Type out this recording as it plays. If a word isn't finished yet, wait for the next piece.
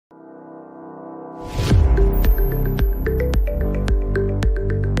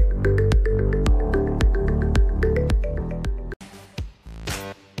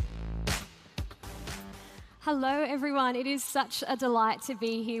Hello everyone, it is such a delight to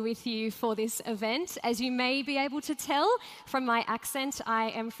be here with you for this event. As you may be able to tell from my accent, I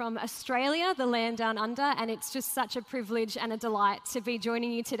am from Australia, the land down under, and it's just such a privilege and a delight to be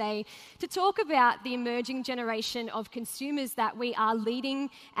joining you today to talk about the emerging generation of consumers that we are leading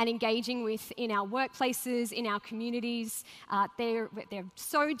and engaging with in our workplaces, in our communities. They're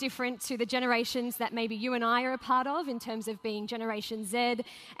so different to the generations that maybe you and I are a part of in terms of being Generation Z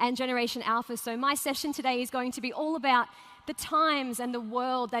and Generation Alpha. So my session today is going to be all about the times and the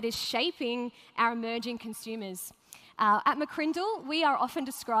world that is shaping our emerging consumers. At McCrindle, we are often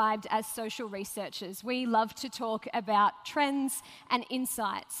described as social researchers. We love to talk about trends and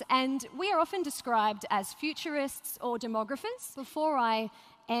insights, and we are often described as futurists or demographers. Before I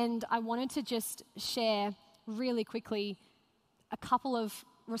end, I wanted to just share really quickly a couple of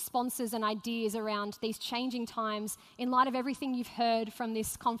responses and ideas around these changing times in light of everything you've heard from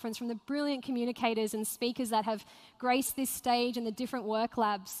this conference, from the brilliant communicators and speakers that have graced this stage and the different work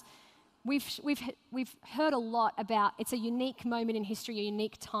labs. We've heard a lot about it's a unique moment in history, a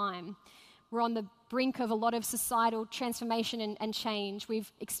unique time. We're on the brink of a lot of societal transformation and change.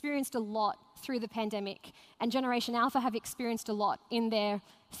 We've experienced a lot through the pandemic, and Generation Alpha have experienced a lot in their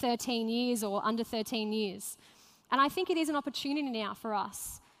 13 years or under 13 years. And I think it is an opportunity now for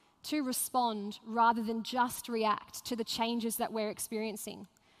us to respond rather than just react to the changes that we're experiencing,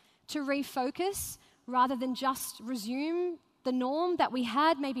 to refocus rather than just resume the norm that we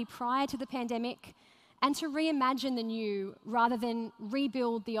had maybe prior to the pandemic, and to reimagine the new rather than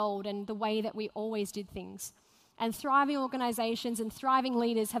rebuild the old and the way that we always did things. And thriving organizations and thriving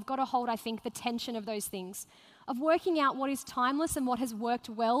leaders have got to hold, I think, the tension of those things, of working out what is timeless and what has worked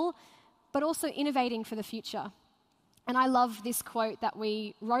well, but also innovating for the future. And I love this quote that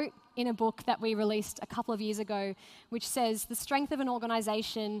we wrote in a book that we released a couple of years ago, which says, "The strength of an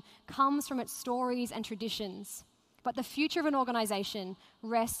organization comes from its stories and traditions, but the future of an organization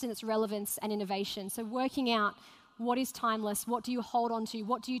rests in its relevance and innovation." So working out what is timeless, what do you hold on to,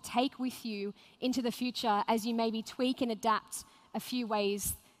 what do you take with you into the future as you maybe tweak and adapt a few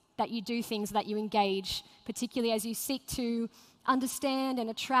ways that you do things, that you engage, particularly as you seek to understand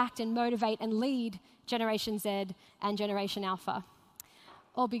and attract and motivate and lead Generation Z and Generation Alpha.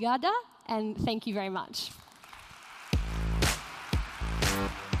 Obrigada, and thank you very much.